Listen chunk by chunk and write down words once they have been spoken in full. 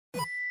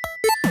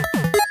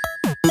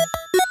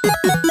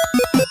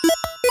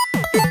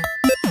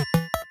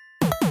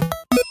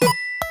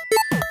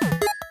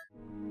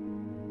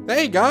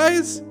Hey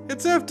guys,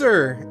 it's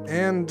Ifter,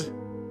 and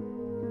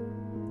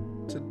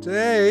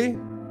today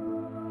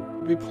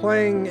we'll be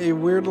playing a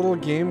weird little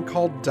game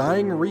called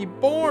Dying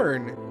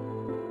Reborn.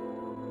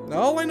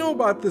 Now all I know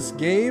about this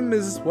game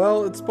is,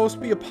 well, it's supposed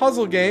to be a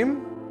puzzle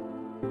game,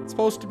 it's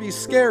supposed to be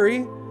scary,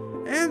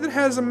 and it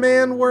has a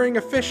man wearing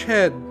a fish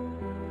head.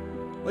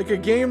 Like a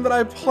game that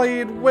I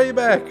played way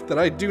back that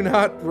I do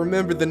not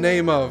remember the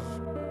name of.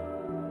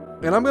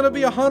 And I'm gonna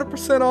be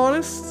 100%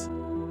 honest,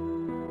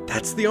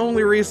 that's the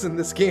only reason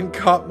this game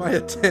caught my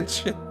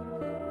attention.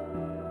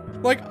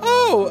 Like,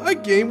 oh, a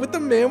game with the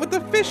man with the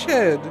fish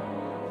head.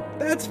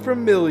 That's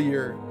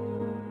familiar.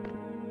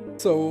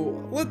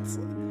 So let's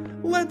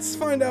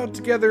find out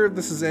together if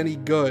this is any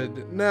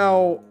good.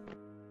 Now,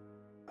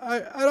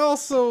 I'd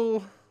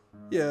also,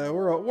 yeah,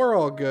 we're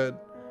all good.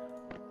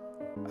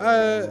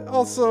 I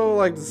also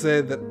like to say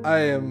that I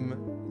am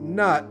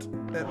not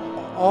at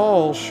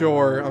all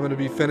sure I'm gonna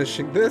be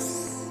finishing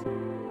this.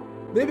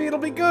 Maybe it'll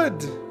be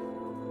good.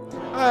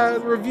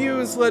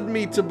 Reviews led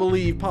me to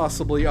believe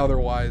possibly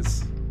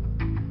otherwise.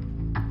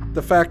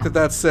 The fact that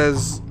that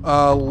says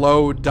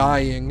low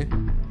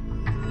dying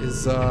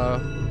is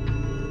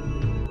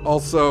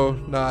also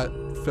not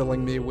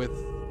filling me with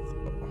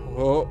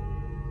oh.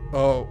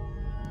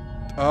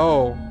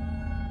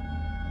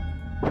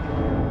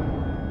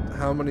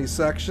 How many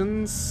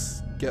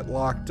sections get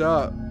locked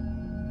up?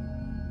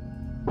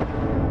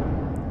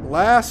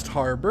 Last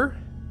harbor.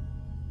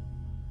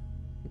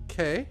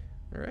 Okay,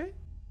 alright.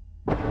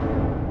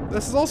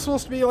 This is also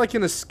supposed to be like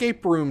an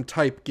escape room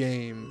type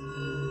game.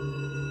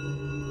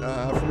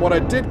 From what I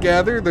did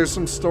gather, there's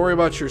some story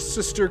about your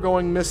sister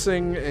going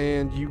missing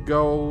and you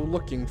go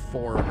looking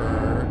for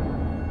her.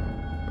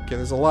 Okay,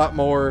 there's a lot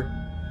more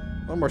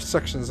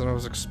sections than I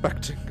was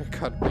expecting, I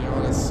gotta be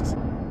honest.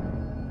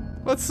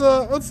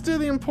 Let's do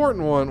the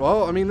important one.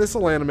 Well, I mean, this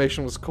little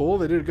animation was cool.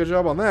 They did a good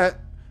job on that.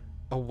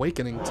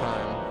 Awakening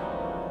time.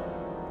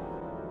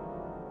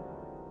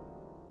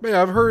 Man,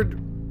 I've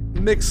heard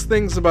mixed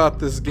things about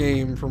this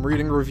game from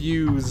reading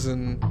reviews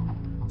and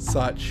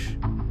such.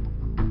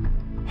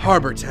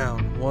 Harbor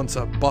Town, once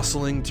a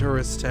bustling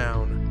tourist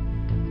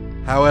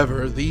town.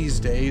 However, these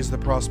days, the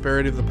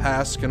prosperity of the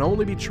past can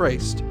only be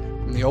traced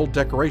from the old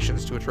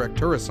decorations to attract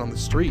tourists on the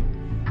street.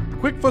 The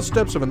quick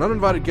footsteps of an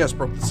uninvited guest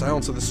broke the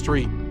silence of the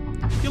street.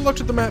 He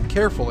looked at the map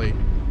carefully,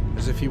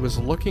 as if he was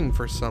looking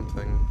for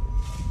something.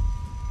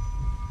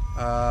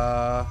 Could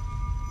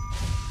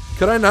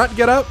I not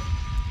get up?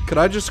 Could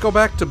I just go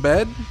back to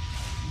bed?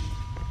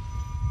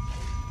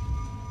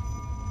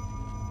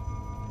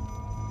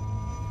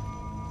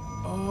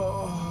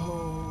 Oh,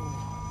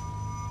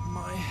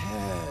 my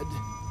head.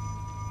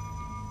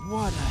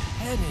 What a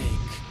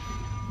headache.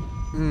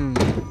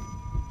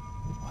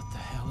 What the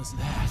hell is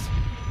that?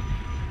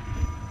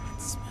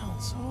 It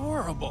smells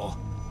horrible.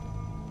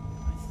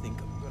 I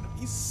think I'm gonna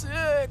be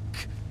sick.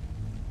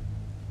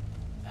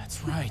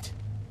 That's right.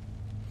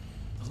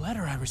 The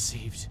letter I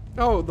received.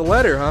 Oh, the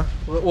letter, huh?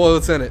 Well,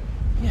 what's in it?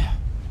 Yeah.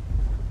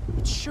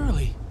 It's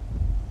Shirley.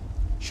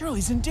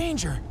 Shirley's in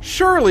danger.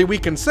 Surely we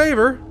can save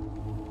her.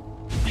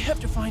 I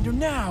have to find her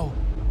now.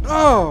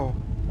 Oh,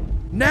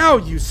 now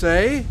you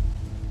say?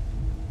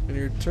 And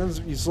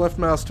use left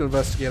mouse to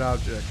investigate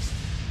objects.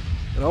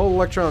 An old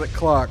electronic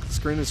clock. The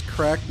screen is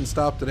cracked and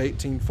stopped at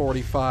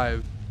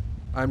 1845.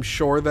 I'm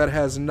sure that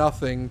has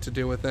nothing to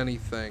do with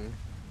anything.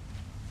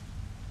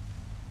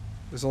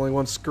 There's only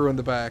one screw in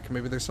the back.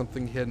 Maybe there's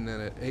something hidden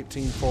in it.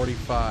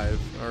 1845.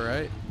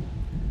 Alright.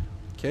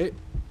 Okay.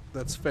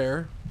 That's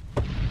fair.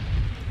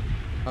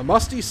 A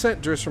musty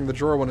scent drifts from the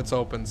drawer when it's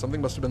open.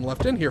 Something must have been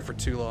left in here for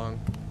too long.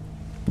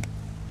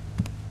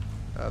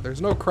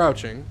 There's no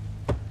crouching.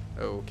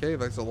 Okay,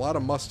 there's a lot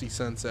of musty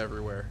scents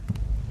everywhere.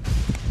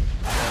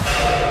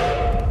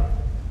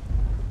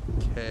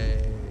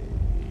 Okay.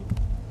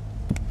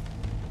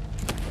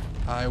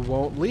 I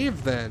won't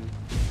leave then.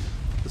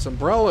 This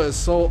umbrella is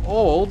so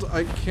old,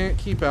 I can't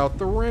keep out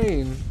the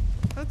rain.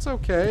 That's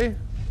okay.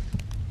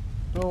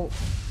 Don't.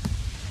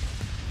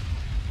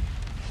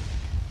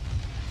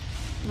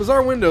 The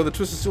bizarre window, the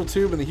twisted steel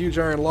tube, and the huge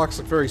iron locks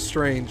look very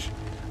strange.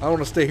 I don't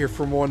want to stay here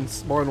for more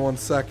than 1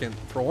 second.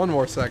 For one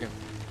more second.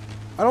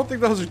 I don't think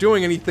those are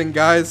doing anything,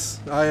 guys.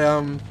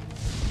 I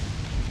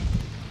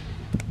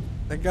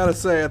gotta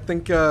say, I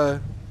think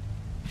that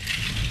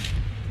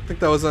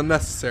was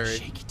unnecessary.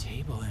 Shaky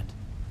table and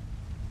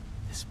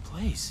this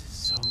place is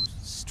so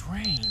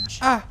strange.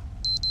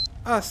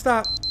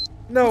 Stop.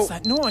 No. What's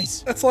that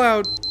noise? That's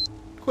loud.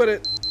 Quit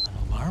it. An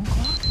alarm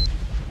clock?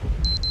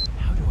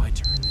 How do I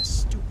turn this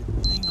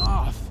stupid thing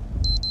off?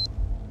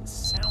 The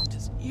sound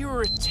is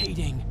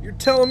irritating. You're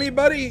telling me,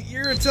 buddy?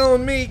 You're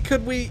telling me.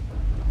 Could we...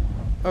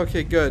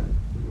 Okay, good.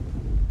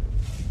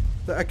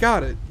 I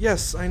got it.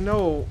 Yes, I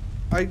know.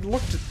 I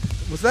looked at...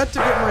 Was that to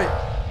get my...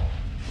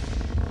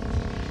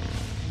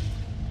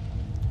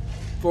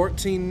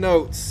 14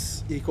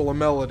 notes equal a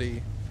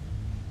melody.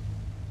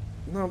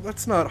 No,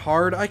 that's not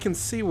hard. I can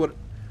see what...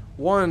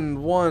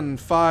 1 1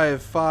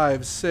 5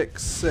 5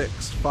 6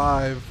 6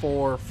 5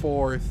 4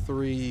 4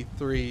 3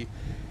 3.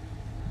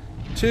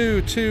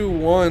 2, 2,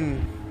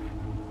 1.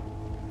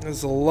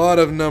 There's a lot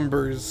of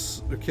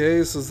numbers.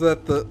 Okay, so is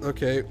that the...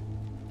 Okay.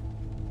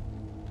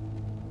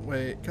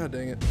 Wait, god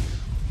dang it.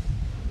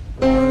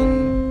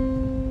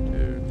 1,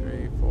 2,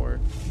 3, 4,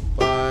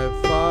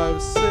 5,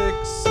 5,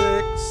 6,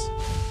 6,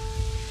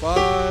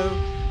 5,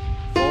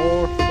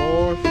 4,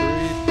 4, 3,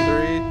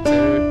 3,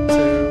 2,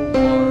 2,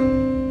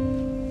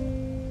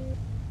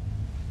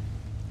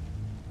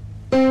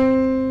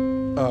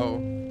 1. Oh.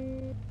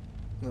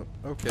 No,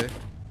 okay.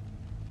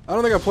 I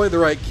don't think I played the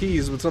right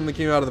keys, but something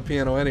came out of the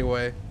piano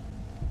anyway.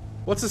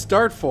 What's this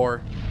dart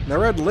for? That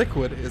red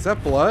liquid. Is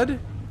that blood?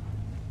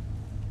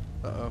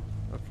 Uh-oh.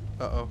 Okay.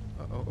 Uh-oh.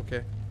 Uh-oh.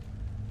 Okay.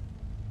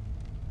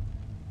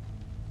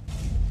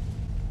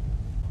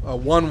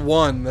 1,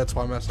 1. That's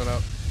why I'm messing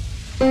up.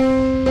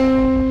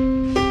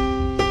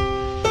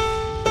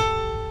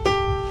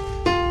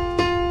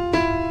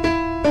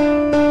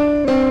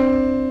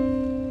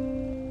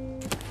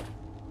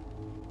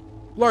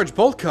 Large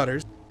bolt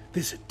cutters?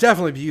 These would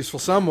definitely be useful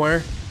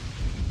somewhere.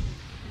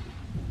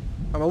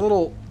 I'm a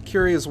little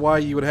curious why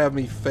you would have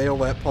me fail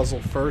that puzzle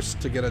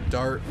first to get a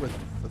dart with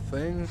the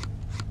thing.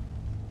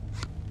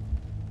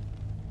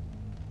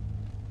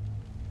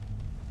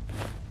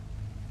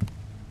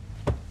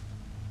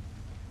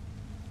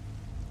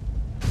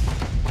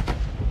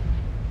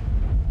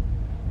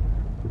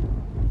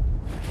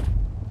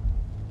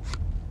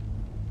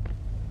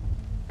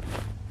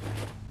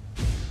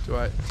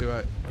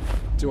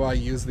 Do I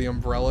use the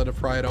umbrella to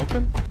pry it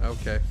open?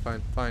 Okay,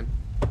 fine, fine.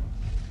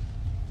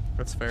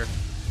 That's fair.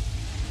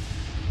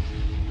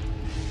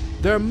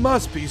 There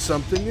must be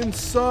something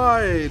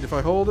inside. If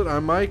I hold it, I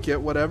might get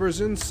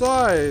whatever's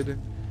inside.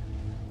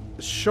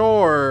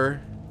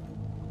 Sure.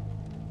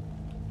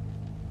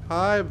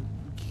 Hi,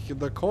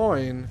 the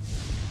coin.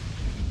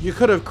 You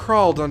could have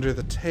crawled under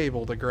the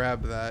table to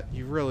grab that.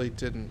 You really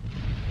didn't.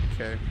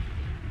 Okay.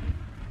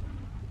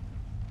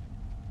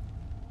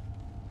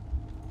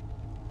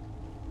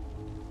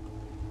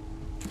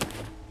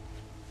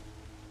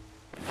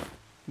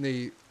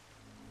 Neat.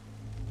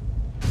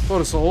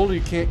 Photo so old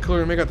you can't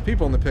clearly make out the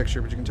people in the picture,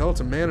 but you can tell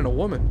it's a man and a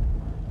woman.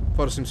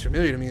 Photo seems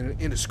familiar to me in an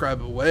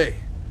indescribable way.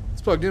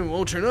 It's plugged in and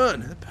won't turn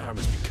on. The power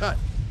must be cut.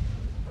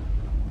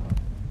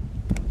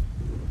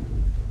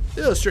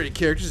 The illustrated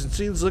characters and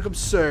scenes look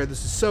absurd.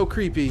 This is so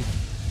creepy.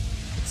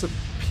 It's a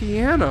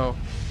piano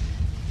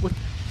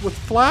with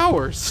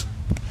flowers.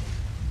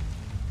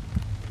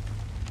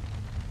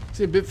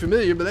 Seems a bit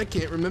familiar, but I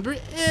can't remember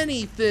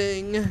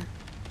anything.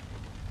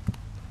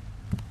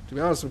 To be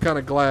honest, I'm kind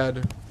of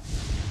glad.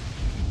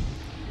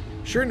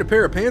 Shirt and a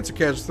pair of pants are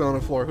casually thrown on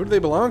the floor. Who do they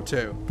belong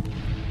to?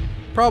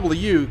 Probably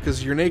you,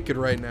 because you're naked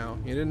right now.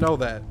 You didn't know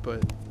that,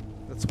 but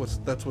that's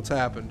what's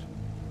happened.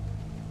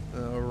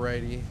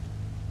 Alrighty.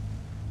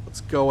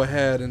 Let's go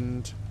ahead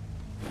and...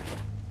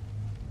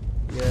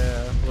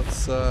 Yeah,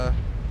 let's,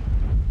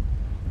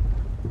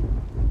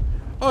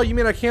 Oh, you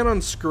mean I can't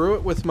unscrew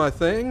it with my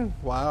thing?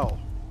 Wow.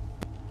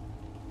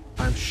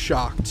 I'm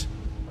shocked.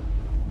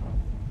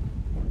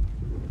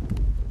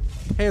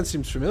 Hand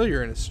seems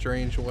familiar in a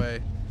strange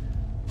way.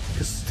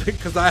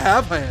 Because I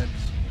have hands.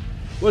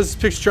 What is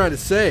this picture trying to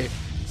say?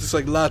 It's just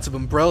like lots of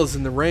umbrellas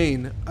in the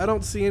rain. I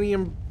don't see any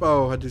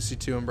oh, I do see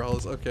 2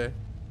 umbrellas. Okay.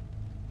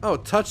 Oh,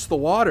 touch the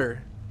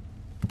water.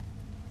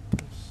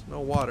 There's no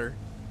water.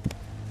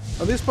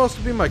 Are these supposed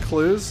to be my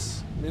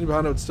clues? Maybe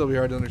behind it would still be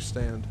hard to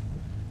understand.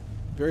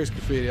 Various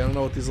graffiti. I don't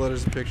know what these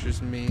letters and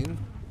pictures mean.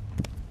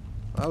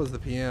 That was the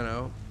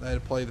piano. I had to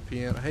play the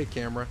piano. Hey,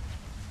 camera.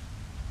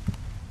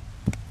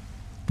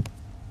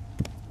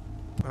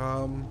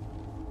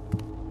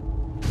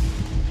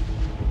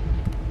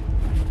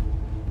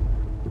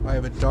 I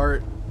have a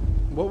dart.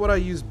 What would I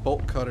use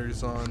bolt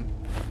cutters on?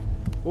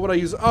 What would I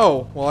use?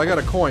 Oh, well, I got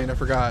a coin. I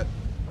forgot.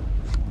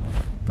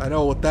 I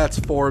know what that's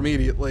for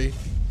immediately.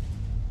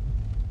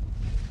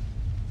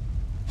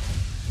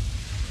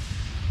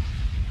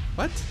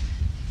 What?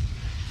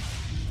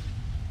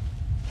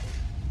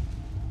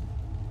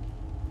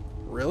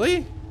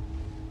 Really?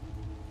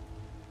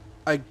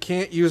 I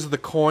can't use the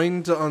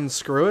coin to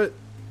unscrew it?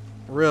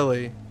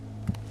 Really?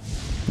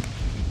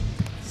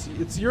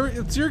 It's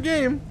your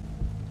game.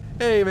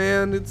 Hey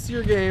man, it's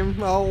your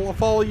game. I'll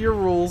follow your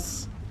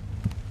rules.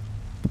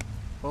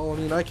 Well, I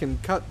mean, I can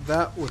cut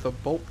that with a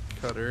bolt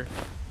cutter.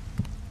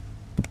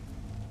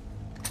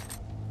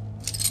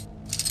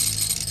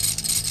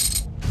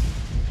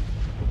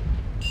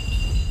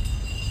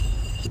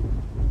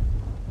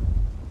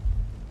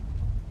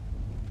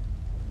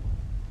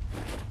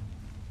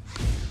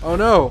 Oh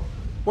no!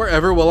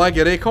 Wherever will I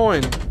get a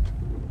coin?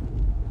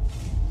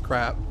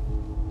 Crap.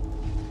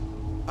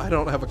 I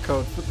don't have a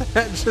code for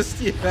that just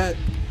yet.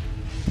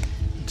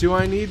 Do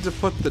I need to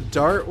put the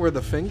dart where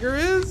the finger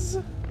is?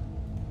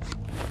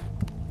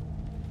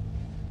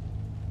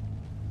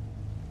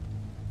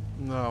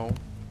 No.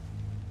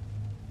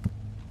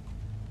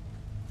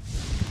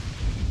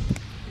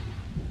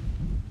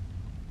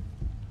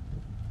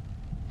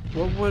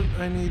 What would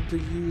I need to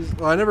use?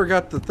 Well, I never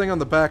got the thing on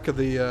the back of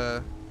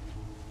the,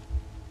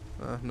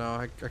 No,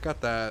 I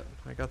got that.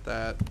 I got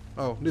that.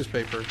 Oh,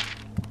 newspaper.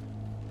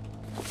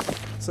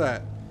 What's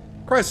that?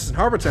 Crisis in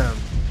Harbor Town.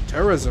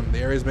 Terrorism. The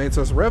area's main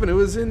source of revenue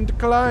is in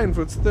decline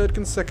for its third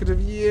consecutive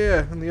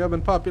year, and the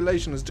urban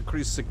population has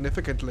decreased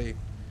significantly.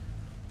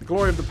 The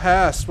glory of the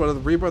past, whether the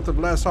rebirth of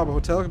Last Harbor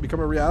Hotel could become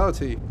a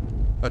reality.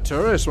 A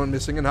tourist went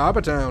missing in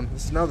Harbor Town.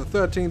 This is now the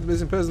 13th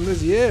missing person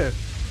this year.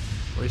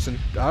 Recent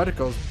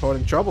articles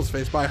reporting troubles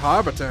faced by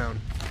Harbor Town.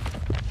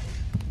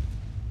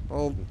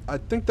 Well, I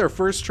think their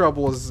first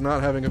trouble is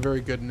not having a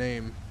very good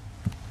name.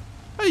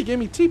 Oh, you gave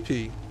me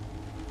TP.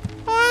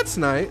 Oh, that's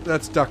nice.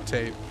 That's duct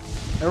tape.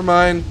 Never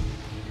mind.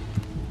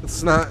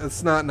 It's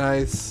not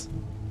nice.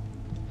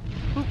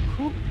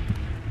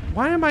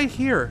 Why am I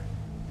here?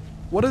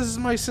 What does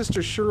my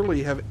sister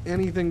Shirley have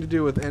anything to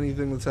do with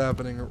anything that's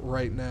happening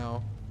right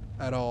now?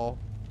 At all.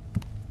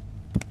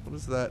 What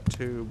is that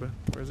tube?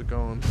 Where's it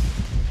going?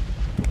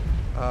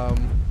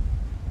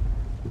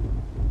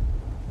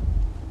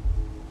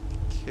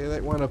 Okay,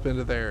 that went up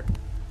into there.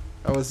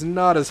 That was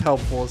not as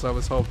helpful as I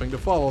was hoping to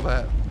follow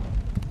that.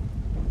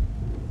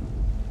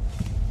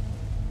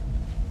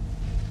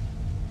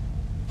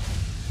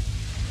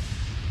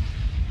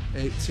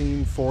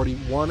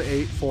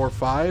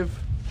 $1841,845.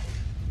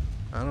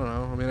 I don't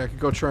know. I mean, I could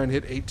go try and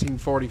hit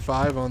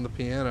 1845 on the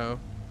piano.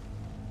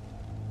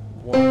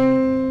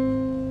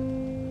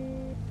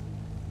 One.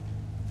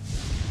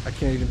 I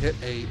can't even hit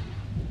 8.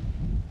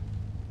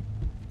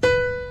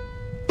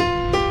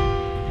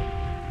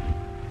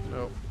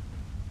 Nope.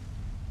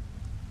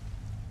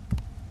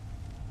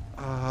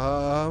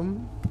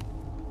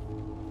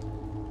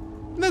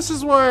 This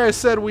is why I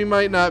said we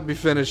might not be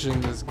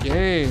finishing this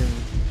game.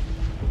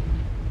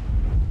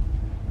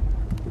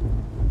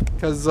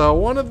 Because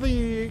one of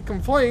the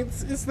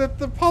complaints is that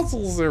the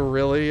puzzles are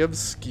really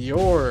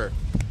obscure.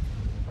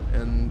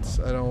 And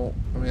I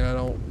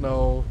don't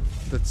know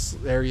if this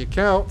area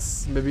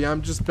counts. Maybe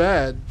I'm just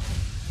bad.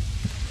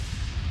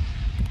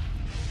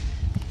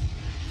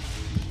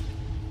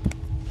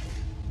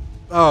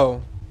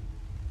 Oh.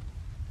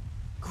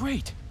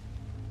 Great.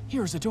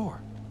 Here's a door.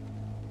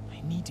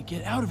 I need to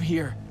get out of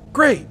here.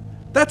 Great.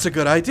 That's a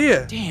good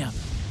idea. Damn.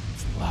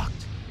 It's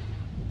locked.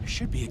 There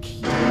should be a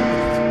key to open it.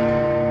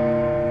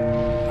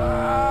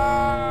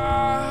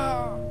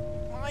 Ah,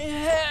 my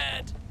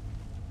head.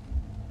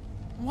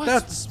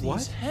 What's with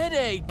these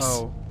headaches?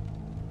 Oh.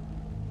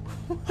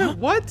 Huh?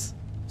 What?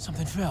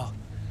 Something fell.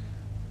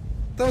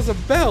 That was a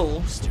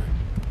bell. Poster.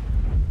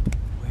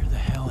 Where the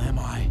hell am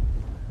I?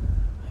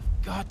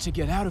 I've got to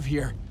get out of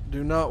here.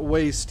 Do not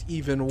waste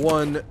even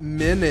 1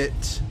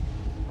 minute.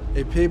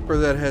 A paper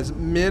that has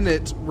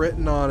minute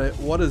written on it.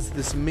 What does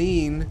this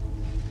mean?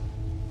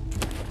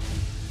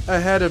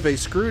 Ahead of a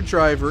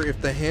screwdriver,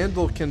 if the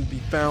handle can be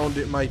found,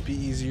 it might be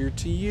easier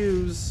to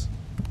use.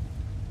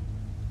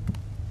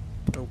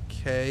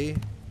 Okay.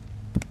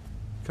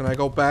 Can I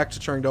go back to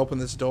trying to open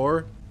this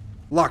door?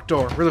 Locked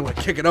door. Really want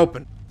to kick it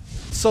open.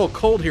 It's so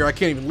cold here, I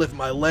can't even lift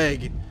my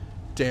leg.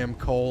 Damn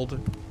cold.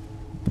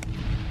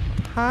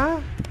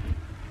 Huh?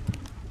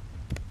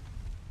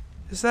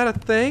 Is that a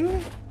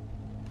thing?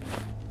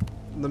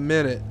 The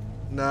minute.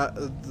 Not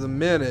the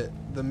minute.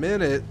 The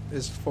minute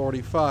is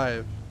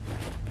 45.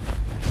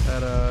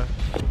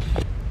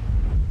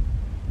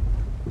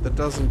 That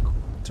doesn't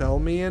tell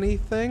me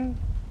anything?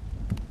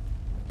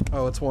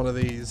 Oh, it's one of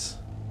these.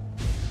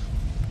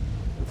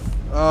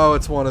 Oh,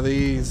 it's one of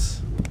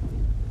these.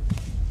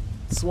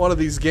 It's one of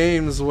these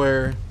games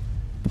where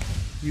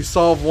you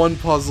solve one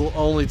puzzle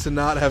only to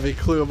not have a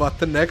clue about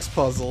the next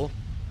puzzle.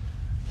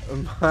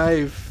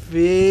 My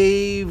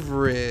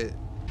favorite.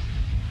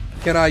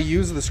 Can I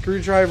use the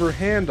screwdriver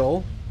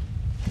handle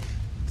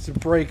to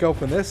break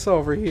open this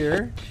over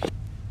here?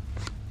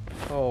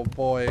 Oh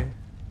boy.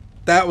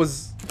 That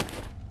was...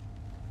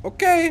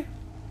 Okay.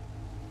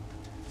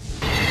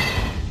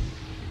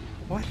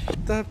 What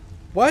the...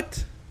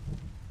 What?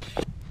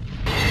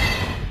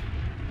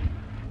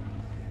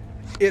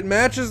 It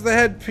matches the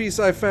headpiece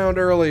I found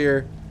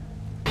earlier.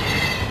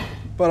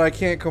 But I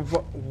can't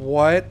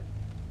what?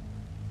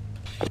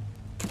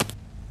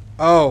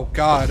 Oh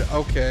god,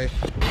 okay.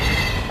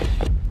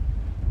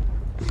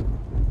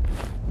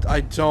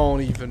 I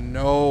don't even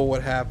know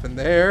what happened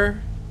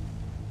there.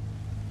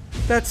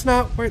 That's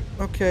not where...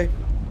 Okay.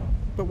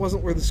 But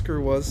wasn't where the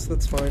screw was.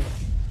 That's fine.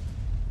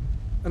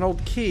 An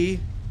old key.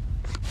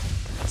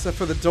 Except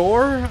for the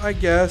door, I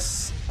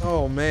guess.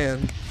 Oh,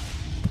 man.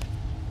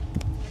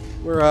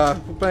 We're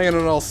banging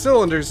on all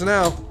cylinders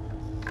now.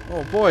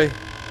 Oh, boy.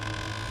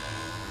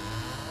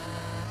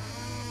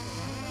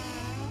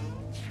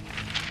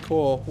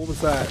 Cool. What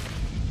was that?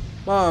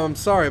 Mom, I'm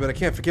sorry, but I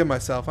can't forgive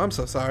myself. I'm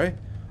so sorry.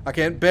 I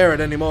can't bear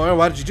it anymore.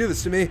 Why did you do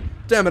this to me?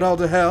 Damn it all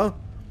to hell.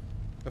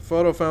 A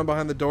photo found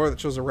behind the door that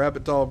shows a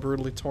rabbit doll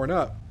brutally torn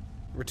up.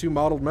 There were 2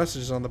 mottled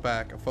messages on the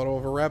back. A photo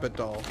of a rabbit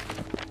doll.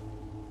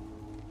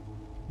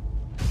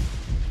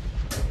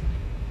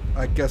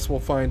 I guess we'll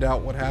find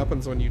out what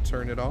happens when you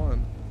turn it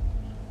on.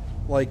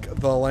 Like,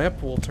 the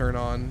lamp will turn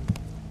on.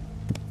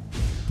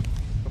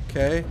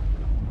 Okay.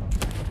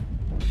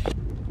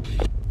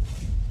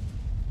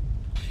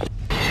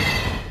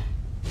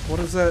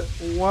 is that?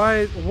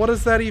 Why? What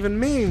does that even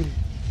mean?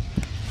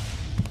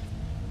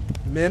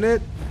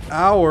 Minute?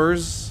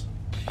 Hours?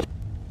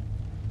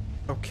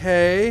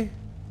 Okay.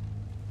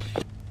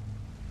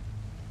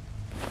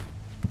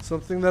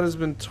 Something that has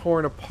been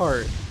torn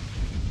apart.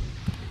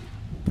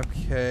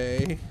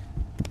 Okay.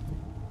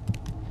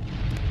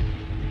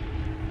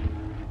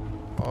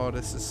 Oh,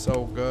 this is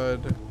so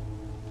good.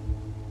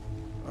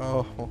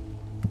 Oh.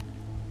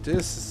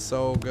 This is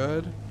so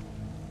good.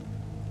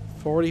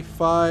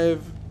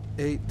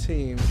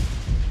 45:18.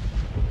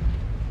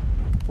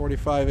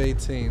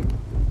 45:18.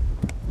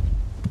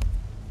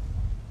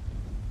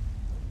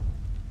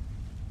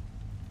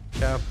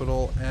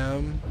 Capital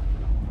M.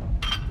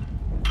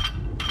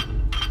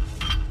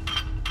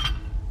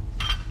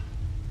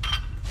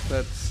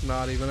 That's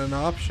not even an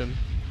option.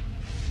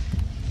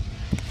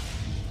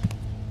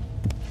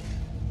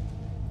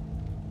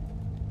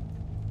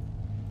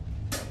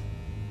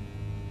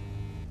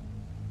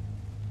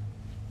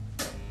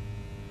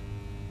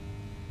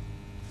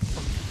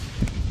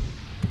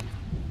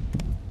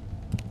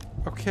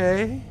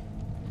 Okay.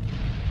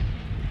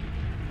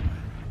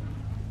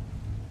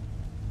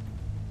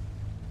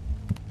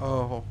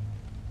 Oh.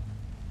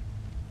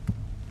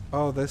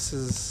 Oh, this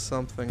is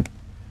something.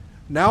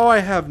 Now I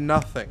have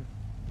nothing.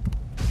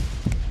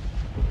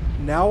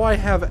 Now I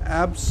have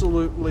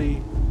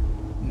absolutely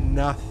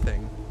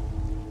nothing.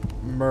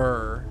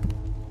 Myrrh.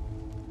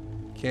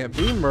 Can't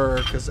be myrrh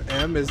because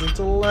M isn't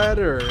a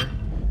letter.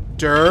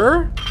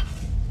 Dur?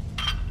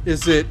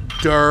 Is it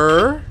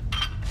dur?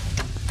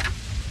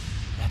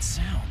 That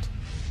sound.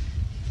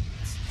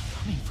 It's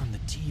coming from the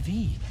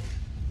TV.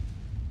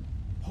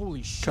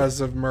 Holy shit.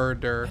 Because of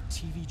murder. That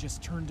TV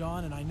just turned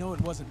on and I know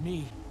it wasn't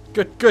me.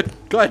 Good, good.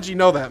 Glad you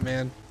know that,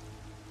 man.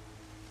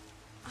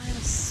 I'm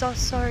so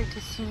sorry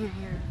to see you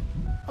here.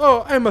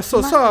 Oh, I'm so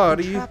You must have been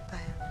sorry. trapped by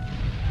him.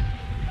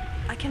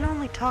 I can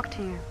only talk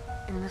to you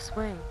in this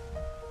way,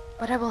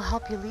 but I will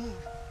help you leave.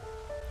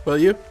 Will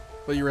you?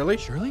 Will you really?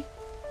 Shirley?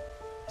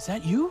 Is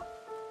that you?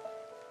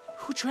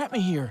 Who trapped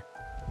me here?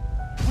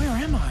 Where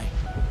am I?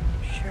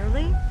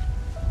 Shirley?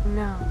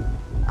 No,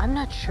 I'm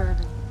not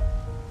Shirley.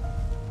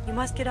 You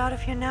must get out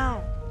of here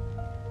now.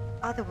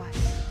 Otherwise,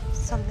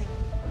 something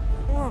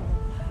horrible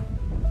will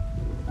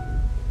happen.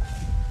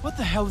 What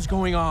the hell is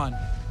going on?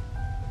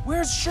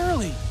 Where's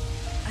Shirley?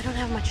 I don't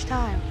have much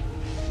time.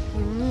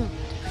 You need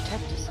to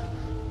protect yourself.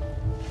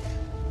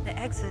 The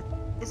exit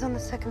is on the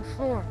second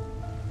floor.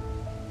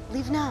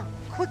 Leave now,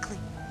 quickly.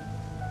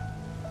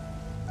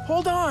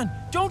 Hold on!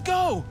 Don't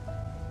go!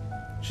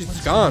 She's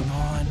What's gone. going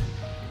on?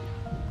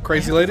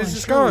 Crazy I have to lady's find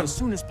just Shirley gone. as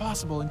soon as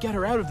possible and get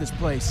her out of this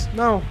place.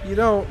 No, you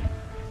don't.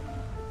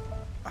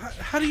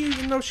 How do you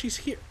even know she's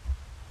here?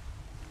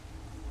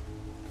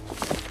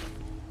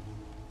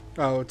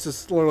 Oh, it's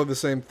just literally the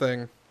same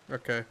thing.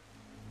 Okay.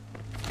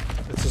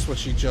 It's just what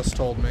she just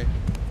told me.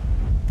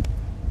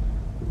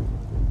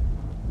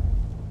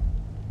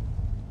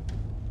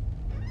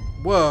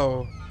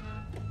 Whoa.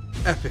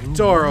 Epic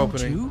door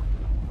opening. Two?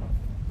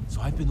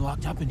 So I've been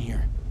locked up in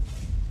here.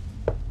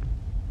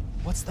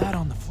 What's that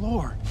on the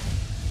floor?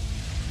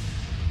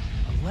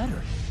 A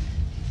letter.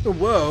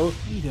 Whoa.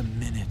 Wait a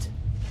minute.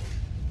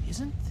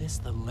 Isn't this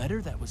the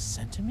letter that was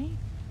sent to me?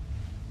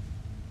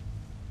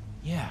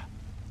 Yeah.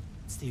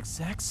 It's the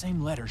exact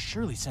same letter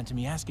Shirley sent to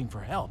me asking for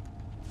help.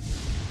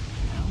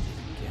 How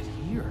did it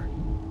get here?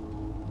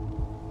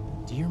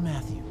 Dear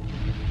Matthew,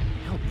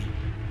 help me.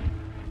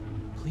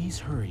 Please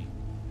hurry.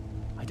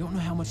 I don't know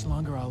how much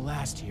longer I'll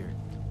last here.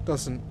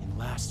 Doesn't. In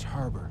Last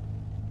Harbor.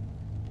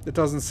 It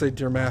doesn't say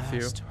Dear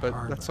Matthew, Last but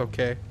Harbor. that's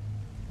okay.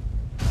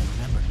 I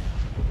remember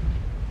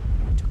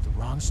now. I took the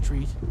wrong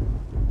street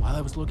while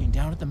I was looking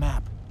down at the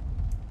map.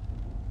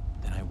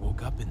 Then I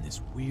woke up in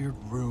this weird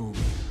room.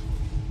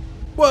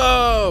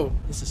 Whoa!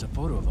 This is a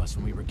photo of us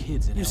when we were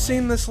kids in You've LA.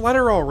 seen this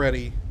letter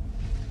already.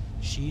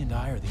 She and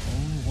I are the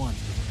only ones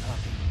with a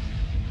copy.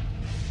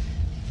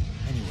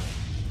 Anyway,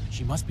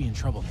 she must be in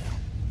trouble now.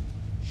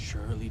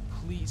 Shirley,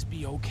 please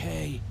be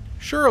okay.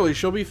 Surely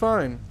she'll be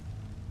fine.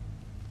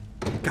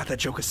 Got that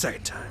joke a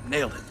second time.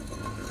 Nailed it.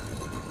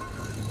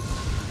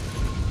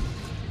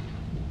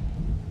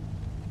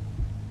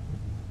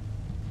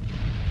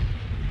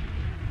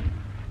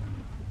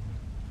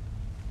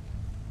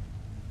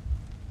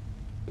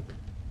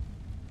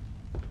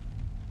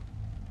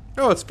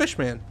 Oh, it's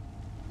Fishman.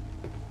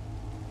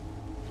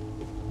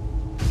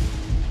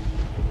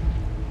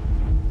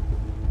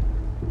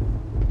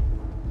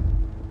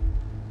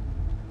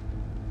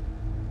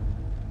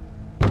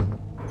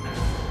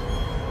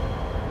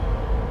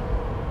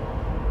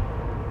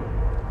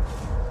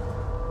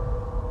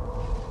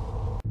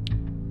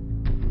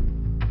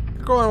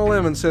 Go on a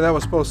limb and say that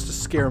was supposed to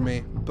scare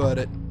me, but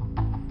it...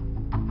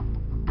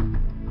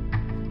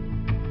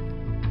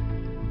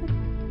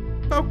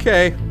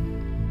 Okay.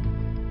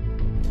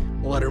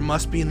 The letter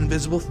must be an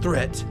invisible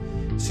threat.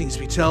 Seems to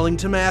be telling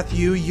to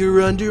Matthew,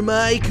 you're under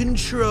my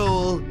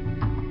control.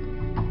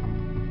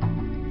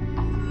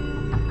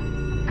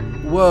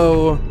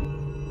 Whoa.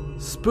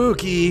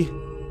 Spooky.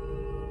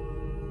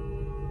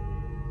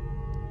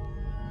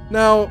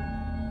 Now...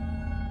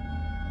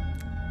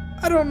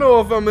 I don't know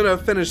if I'm gonna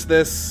finish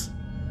this.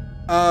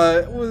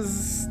 That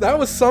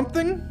was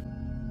something.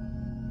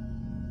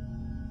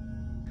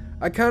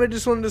 I kind of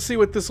just wanted to see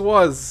what this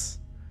was.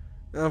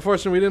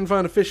 Unfortunately, we didn't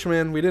find a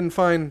fishman. We didn't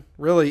find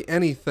really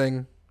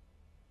anything.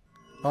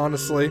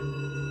 Honestly.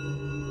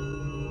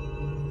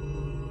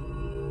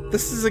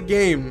 This is a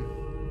game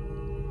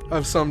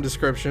of some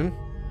description.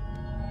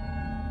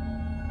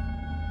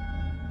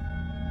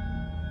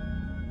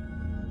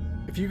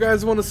 If you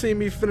guys want to see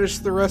me finish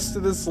the rest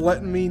of this,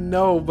 let me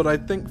know. But I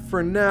think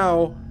for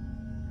now,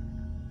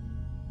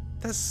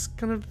 that's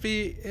gonna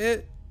be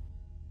it.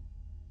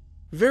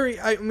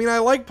 I mean, I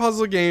like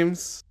puzzle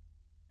games,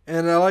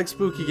 and I like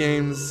spooky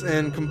games,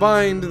 and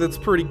combined, that's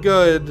pretty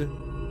good.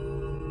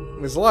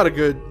 There's a lot of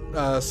good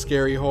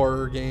scary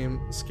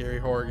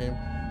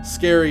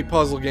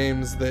puzzle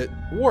games that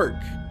work.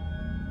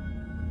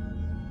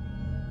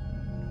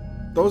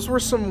 Those were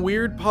some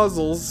weird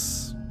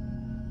puzzles,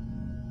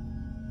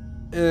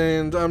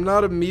 and I'm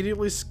not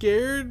immediately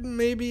scared.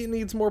 Maybe it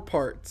needs more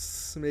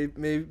parts.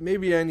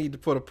 Maybe I need to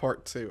put a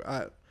part 2.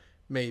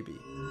 Maybe.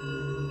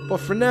 But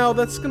for now,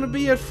 that's gonna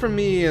be it for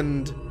me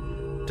and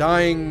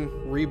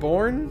Dying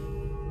Reborn.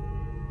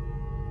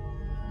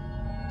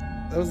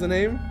 That was the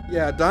name?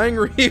 Yeah, Dying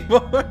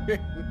Reborn. I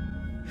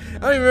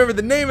don't even remember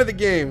the name of the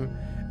game.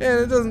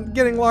 And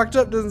getting locked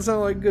up doesn't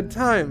sound like a good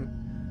time.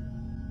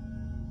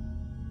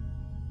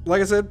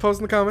 Like I said, post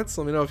in the comments.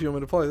 Let me know if you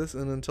want me to play this.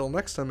 And until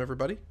next time,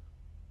 everybody,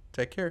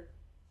 take care.